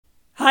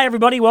Hi,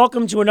 everybody.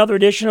 Welcome to another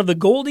edition of the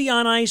Goldie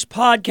on Ice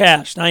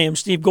podcast. I am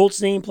Steve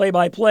Goldstein,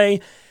 play-by-play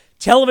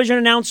television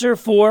announcer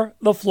for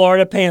the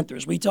Florida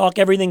Panthers. We talk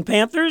everything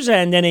Panthers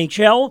and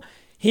NHL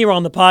here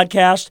on the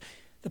podcast.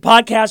 The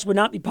podcast would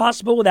not be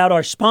possible without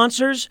our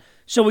sponsors,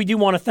 so we do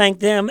want to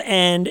thank them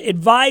and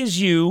advise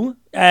you,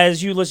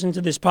 as you listen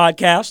to this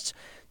podcast,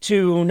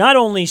 to not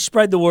only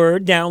spread the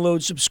word,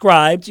 download,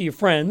 subscribe to your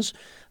friends,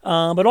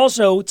 but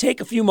also take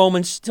a few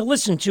moments to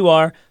listen to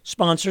our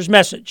sponsor's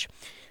message.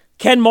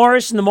 Ken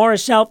Morris and the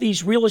Morris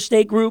Southeast Real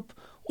Estate Group,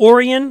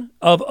 Orion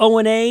of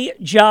O&A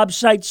Job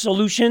Site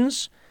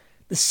Solutions,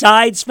 the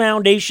Sides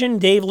Foundation,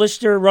 Dave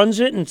Lister runs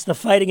it, and it's the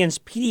fight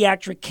against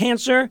pediatric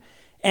cancer,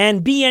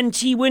 and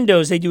BNT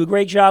Windows. They do a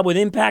great job with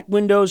impact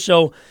windows,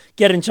 so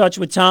get in touch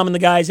with Tom and the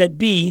guys at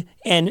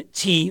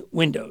BNT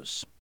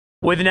Windows.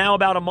 With now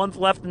about a month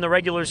left in the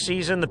regular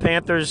season, the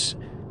Panthers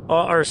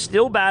are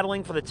still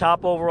battling for the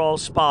top overall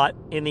spot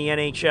in the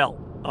NHL.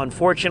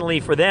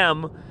 Unfortunately for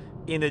them,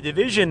 in the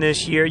division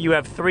this year, you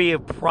have three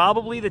of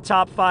probably the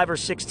top 5 or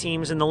 6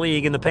 teams in the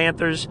league, in the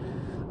Panthers,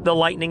 the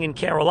Lightning, and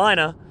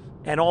Carolina,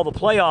 and all the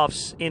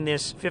playoffs in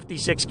this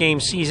 56-game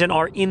season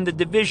are in the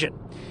division.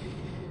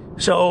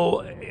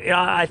 So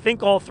I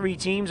think all three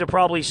teams are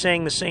probably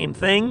saying the same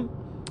thing,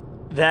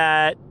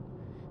 that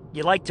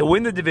you like to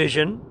win the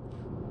division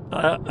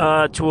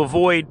to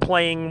avoid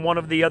playing one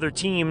of the other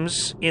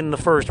teams in the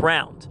first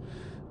round.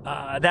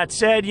 That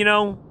said,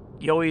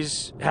 you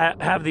always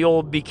have the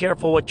old be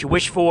careful what you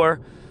wish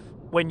for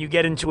when you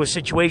get into a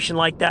situation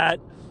like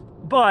that.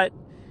 But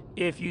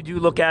if you do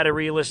look at it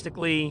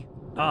realistically,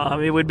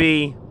 it would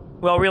be,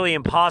 really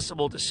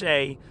impossible to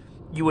say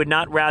you would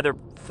not rather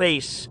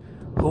face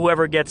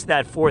whoever gets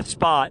that fourth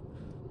spot,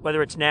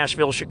 whether it's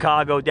Nashville,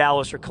 Chicago,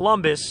 Dallas, or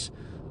Columbus,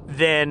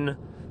 than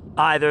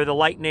either the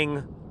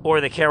Lightning or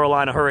the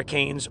Carolina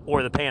Hurricanes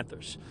or the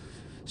Panthers.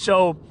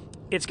 So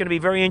it's going to be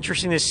very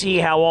interesting to see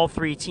how all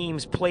three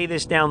teams play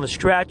this down the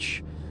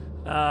stretch.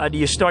 Do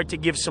you start to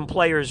give some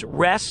players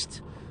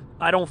rest?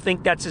 I don't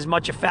think that's as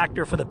much a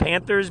factor for the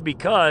Panthers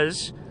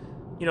because,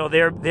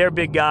 their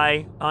big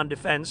guy on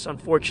defense,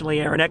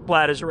 unfortunately, Aaron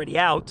Ekblad, is already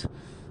out.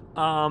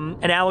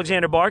 And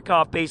Alexander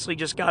Barkov basically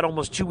just got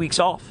almost 2 weeks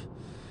off.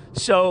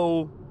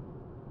 So,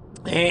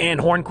 and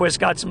Hornquist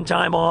got some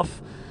time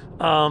off.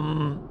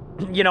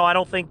 I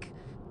don't think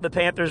the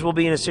Panthers will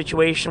be in a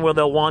situation where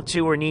they'll want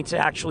to or need to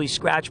actually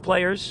scratch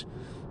players.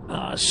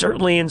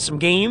 Certainly in some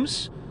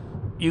games,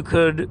 you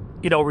could,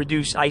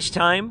 reduce ice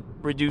time,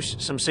 reduce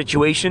some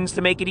situations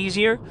to make it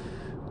easier.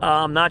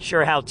 I'm not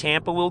sure how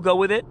Tampa will go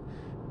with it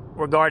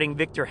regarding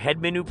Victor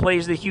Hedman, who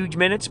plays the huge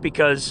minutes,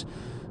 because,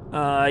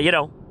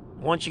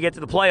 once you get to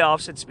the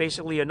playoffs, it's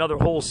basically another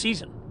whole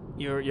season.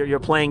 You're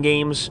playing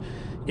games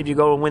if you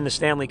go and win the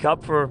Stanley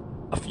Cup for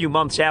a few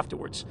months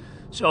afterwards.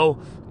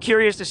 So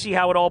curious to see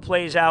how it all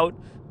plays out.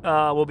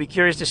 We'll be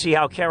curious to see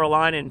how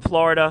Carolina and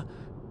Florida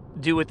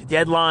do at the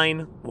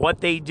deadline,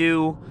 what they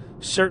do.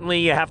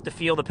 Certainly you have to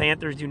feel the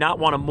Panthers do not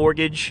want to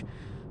mortgage,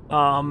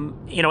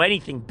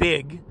 anything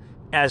big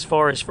as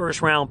far as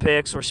first-round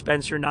picks or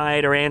Spencer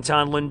Knight or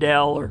Anton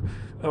Lundell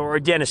or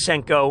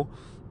Denisenko.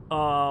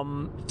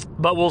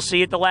 But we'll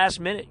see at the last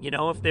minute,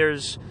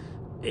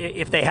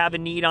 if they have a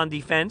need on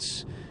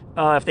defense,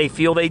 if they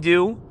feel they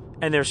do,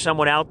 and there's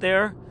someone out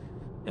there,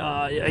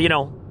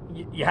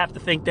 you have to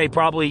think they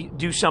probably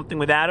do something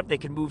with that if they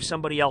can move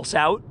somebody else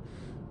out.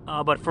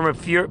 But from a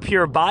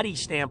pure body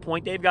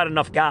standpoint, they've got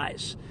enough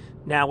guys.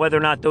 Now, whether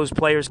or not those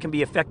players can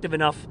be effective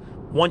enough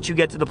once you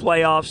get to the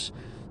playoffs,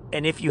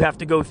 and if you have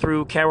to go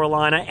through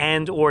Carolina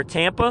and or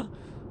Tampa,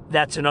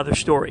 that's another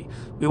story.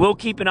 We will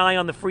keep an eye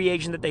on the free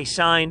agent that they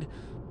signed,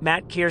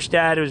 Matt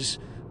Kierstad, who's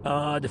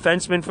a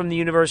defenseman from the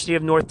University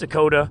of North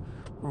Dakota.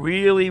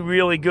 Really,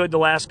 really good the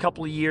last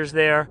couple of years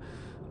there.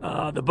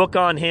 The book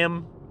on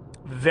him,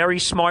 very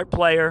smart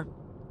player,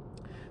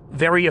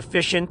 very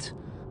efficient,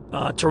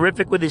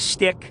 terrific with his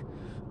stick,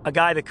 a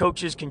guy the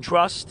coaches can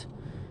trust.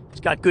 He's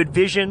got good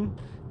vision,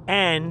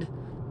 and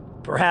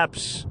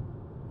perhaps,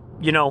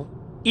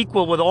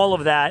 equal with all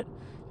of that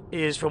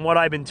is, from what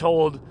I've been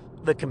told,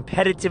 the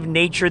competitive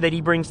nature that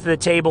he brings to the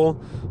table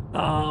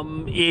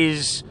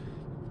is,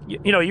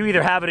 you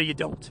either have it or you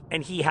don't,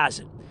 and he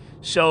hasn't.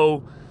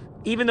 So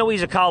even though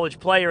he's a college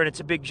player and it's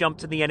a big jump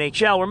to the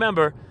NHL,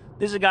 remember,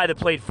 this is a guy that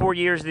played 4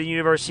 years at the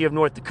University of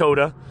North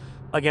Dakota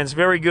against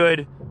very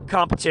good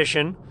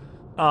competition,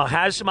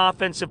 has some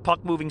offensive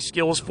puck-moving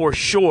skills for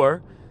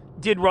sure,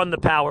 did run the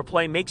power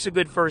play, makes a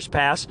good first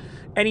pass,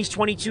 and he's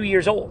 22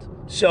 years old.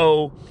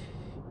 So,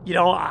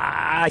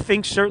 I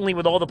think certainly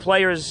with all the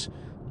players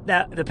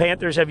that the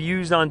Panthers have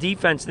used on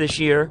defense this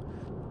year,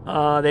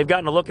 they've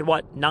gotten a look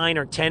at, 9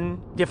 or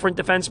 10 different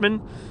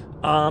defensemen,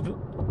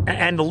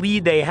 and the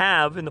lead they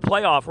have in the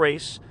playoff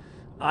race.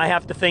 I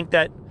have to think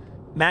that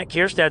Matt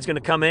Kierstad's going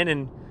to come in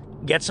and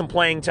get some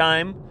playing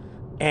time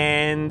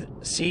and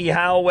see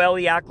how well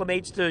he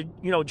acclimates to,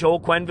 Joel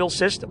Quenneville's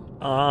system.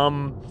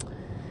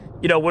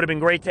 Would have been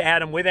great to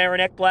add him with Aaron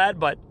Ekblad,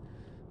 but,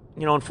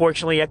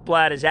 unfortunately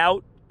Ekblad is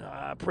out.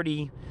 I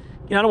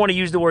don't want to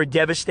use the word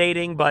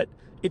devastating, but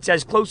it's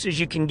as close as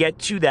you can get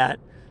to that.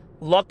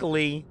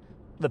 Luckily,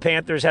 the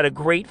Panthers had a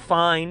great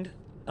find.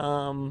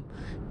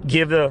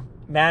 Give the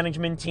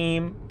management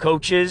team,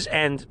 coaches,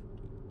 and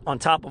on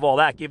top of all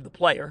that, give the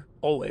player,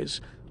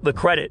 always, the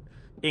credit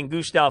in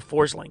Gustav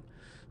Forsling.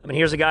 I mean,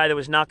 here's a guy that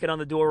was knocking on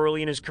the door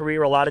early in his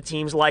career. A lot of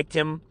teams liked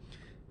him.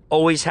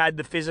 Always had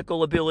the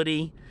physical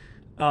ability,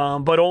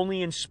 but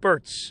only in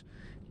spurts.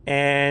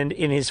 And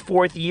in his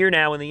fourth year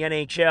now in the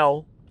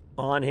NHL,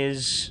 on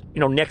his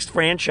next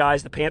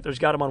franchise, the Panthers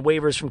got him on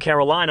waivers from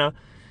Carolina.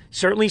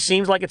 Certainly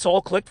seems like it's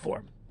all clicked for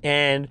him.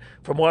 And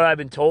from what I've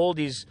been told,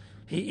 he's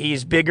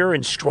bigger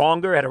and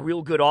stronger, had a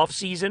real good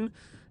offseason.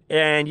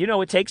 And,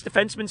 it takes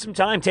defensemen some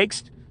time,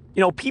 takes,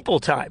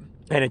 people time.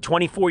 And at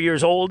 24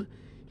 years old,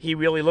 he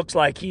really looks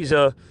like he's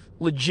a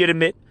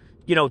legitimate,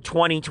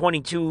 20,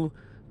 22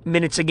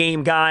 minutes a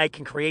game guy,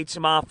 can create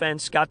some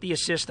offense, got the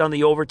assist on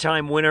the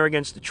overtime winner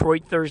against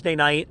Detroit Thursday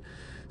night.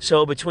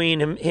 So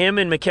between him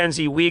and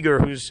Mackenzie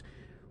Weegar, who's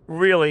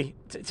really,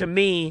 to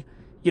me,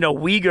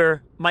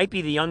 Weegar might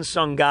be the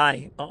unsung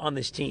guy on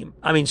this team.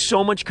 I mean,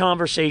 so much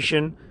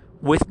conversation,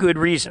 with good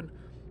reason,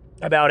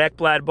 about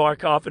Ekblad,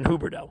 Barkov, and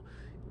Huberdeau,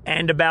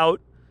 and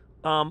about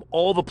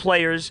all the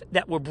players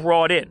that were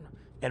brought in.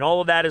 And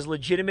all of that is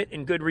legitimate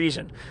and good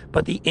reason.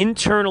 But the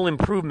internal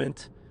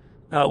improvement,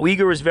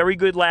 Weegar was very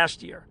good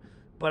last year.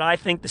 But I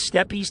think the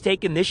step he's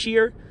taken this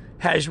year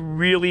has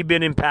really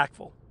been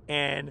impactful.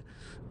 And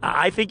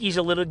I think he's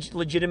a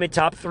legitimate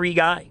top three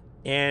guy.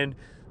 And,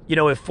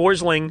 if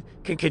Forsling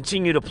can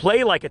continue to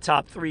play like a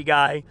top three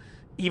guy,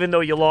 even though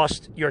you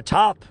lost your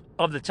top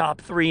of the top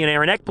three in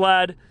Aaron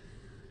Ekblad,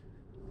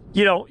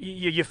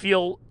 you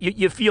feel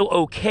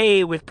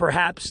okay with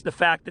perhaps the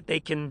fact that they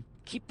can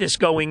keep this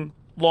going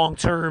long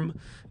term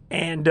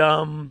and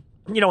and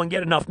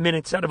get enough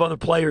minutes out of other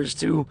players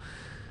to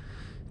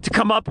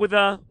come up with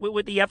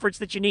the efforts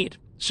that you need.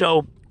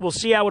 So we'll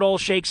see how it all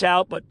shakes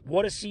out, but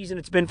what a season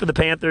it's been for the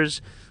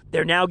Panthers.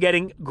 They're now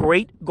getting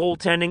great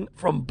goaltending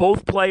from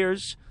both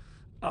players.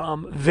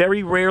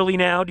 Very rarely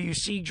now do you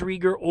see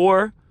Drieger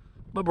or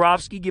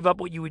Bobrovsky give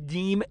up what you would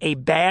deem a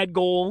bad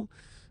goal,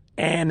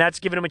 and that's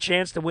given them a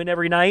chance to win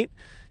every night.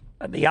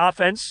 The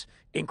offense,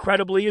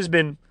 incredibly, has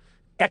been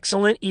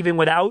excellent even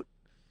without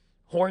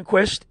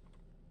Hornqvist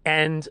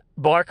and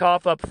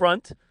Barkov up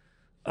front.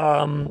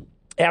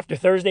 After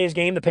Thursday's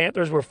game, the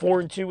Panthers were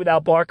 4-2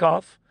 without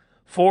Barkov,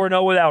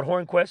 4-0 without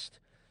Hornqvist,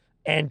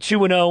 and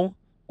 2-0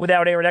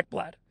 without Aaron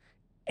Ekblad.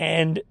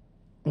 And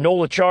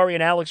Noel Acciari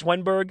and Alex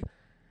Wenberg,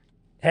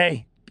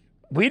 hey,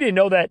 we didn't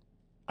know that.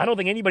 I don't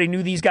think anybody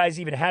knew these guys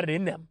even had it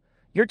in them.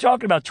 You're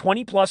talking about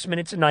 20-plus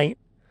minutes a night,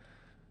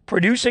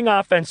 producing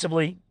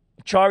offensively.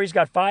 Acciari's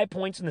got 5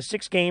 points in the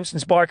 6 games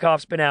since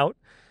Barkov's been out.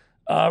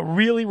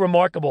 Really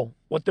remarkable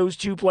what those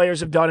two players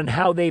have done and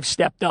how they've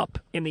stepped up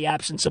in the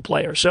absence of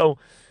players. So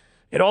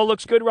it all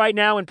looks good right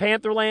now in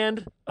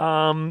Pantherland.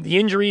 The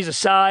injuries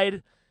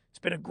aside, it's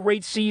been a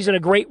great season, a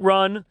great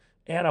run,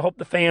 and I hope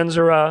the fans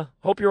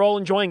hope you're all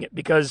enjoying it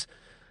because,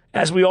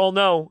 as we all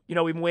know,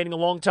 we've been waiting a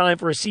long time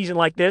for a season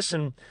like this,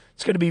 and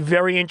it's going to be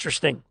very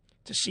interesting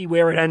to see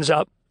where it ends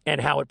up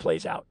and how it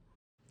plays out.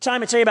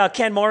 Time to tell you about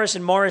Ken Morris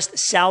and Morris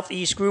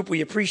Southeast Group.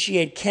 We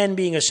appreciate Ken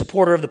being a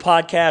supporter of the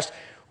podcast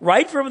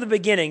right from the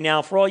beginning.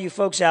 Now, for all you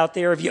folks out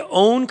there, if you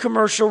own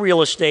commercial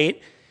real estate,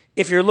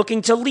 if you're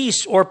looking to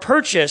lease or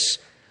purchase,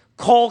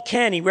 call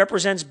Ken. He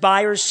represents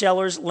buyers,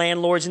 sellers,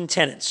 landlords, and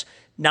tenants.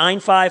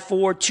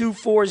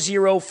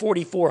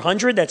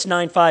 954-240-4400. That's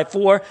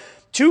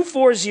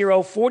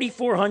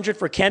 954-240-4400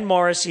 for Ken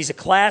Morris. He's a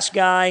class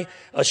guy,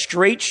 a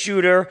straight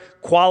shooter,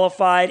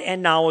 qualified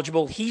and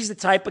knowledgeable. He's the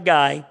type of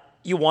guy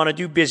you want to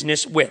do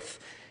business with.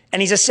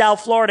 And he's a South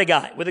Florida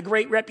guy with a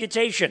great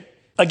reputation.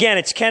 Again,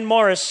 it's Ken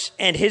Morris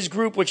and his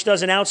group, which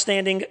does an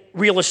outstanding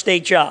real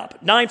estate job.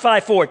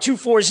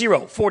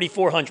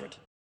 954-240-4400.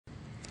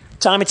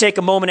 Time to take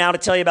a moment now to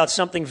tell you about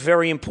something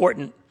very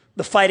important,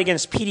 the fight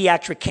against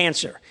pediatric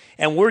cancer.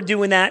 And we're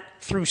doing that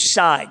through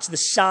SIDES, the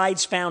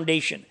SIDES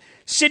Foundation.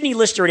 Sydney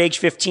Lister at age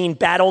 15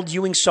 battled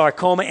Ewing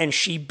sarcoma, and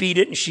she beat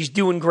it, and she's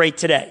doing great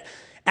today.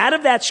 Out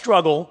of that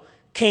struggle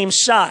came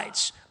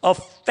SIDES, a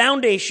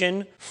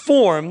foundation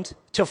formed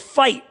to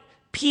fight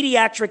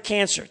pediatric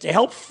cancer, to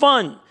help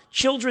fund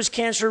children's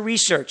cancer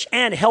research,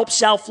 and help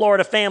South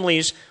Florida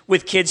families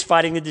with kids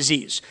fighting the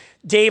disease.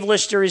 Dave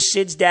Lister is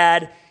Sid's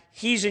dad.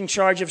 He's in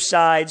charge of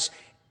SIDES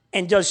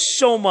and does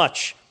so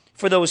much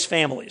for those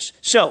families.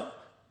 So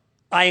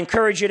I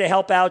encourage you to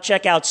help out.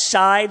 Check out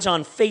SIDES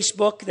on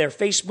Facebook, their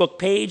Facebook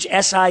page,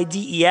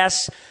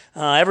 SIDES.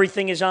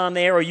 Everything is on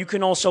there. Or you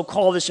can also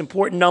call this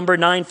important number,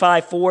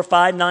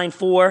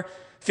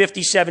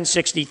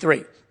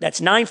 954-594-5763.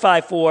 That's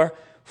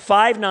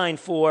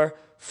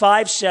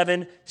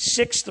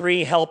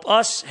 954-594-5763. Help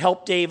us,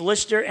 help Dave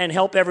Lister, and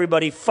help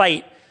everybody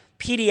fight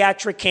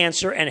pediatric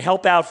cancer and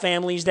help out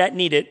families that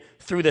need it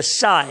through the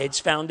SIDES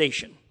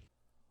Foundation.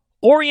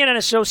 Orient and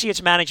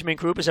Associates Management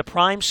Group is a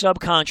prime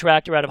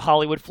subcontractor out of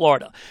Hollywood,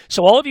 Florida.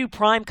 So all of you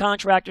prime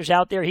contractors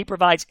out there, he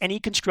provides any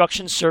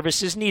construction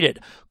services needed.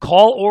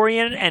 Call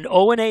Orient and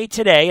O&A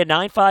today at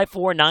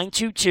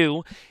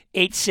 954-922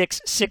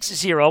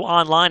 8660.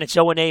 Online, it's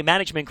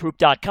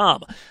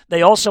onamanagementgroup.com.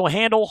 They also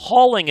handle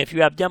hauling. If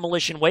you have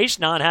demolition waste,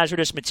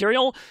 non-hazardous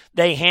material,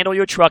 they handle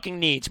your trucking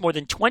needs. More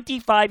than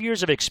 25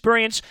 years of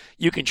experience.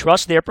 You can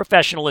trust their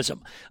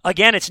professionalism.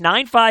 Again, it's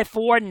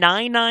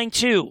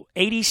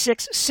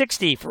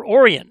 954-992-8660 for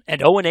Orion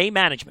and O&A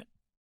Management.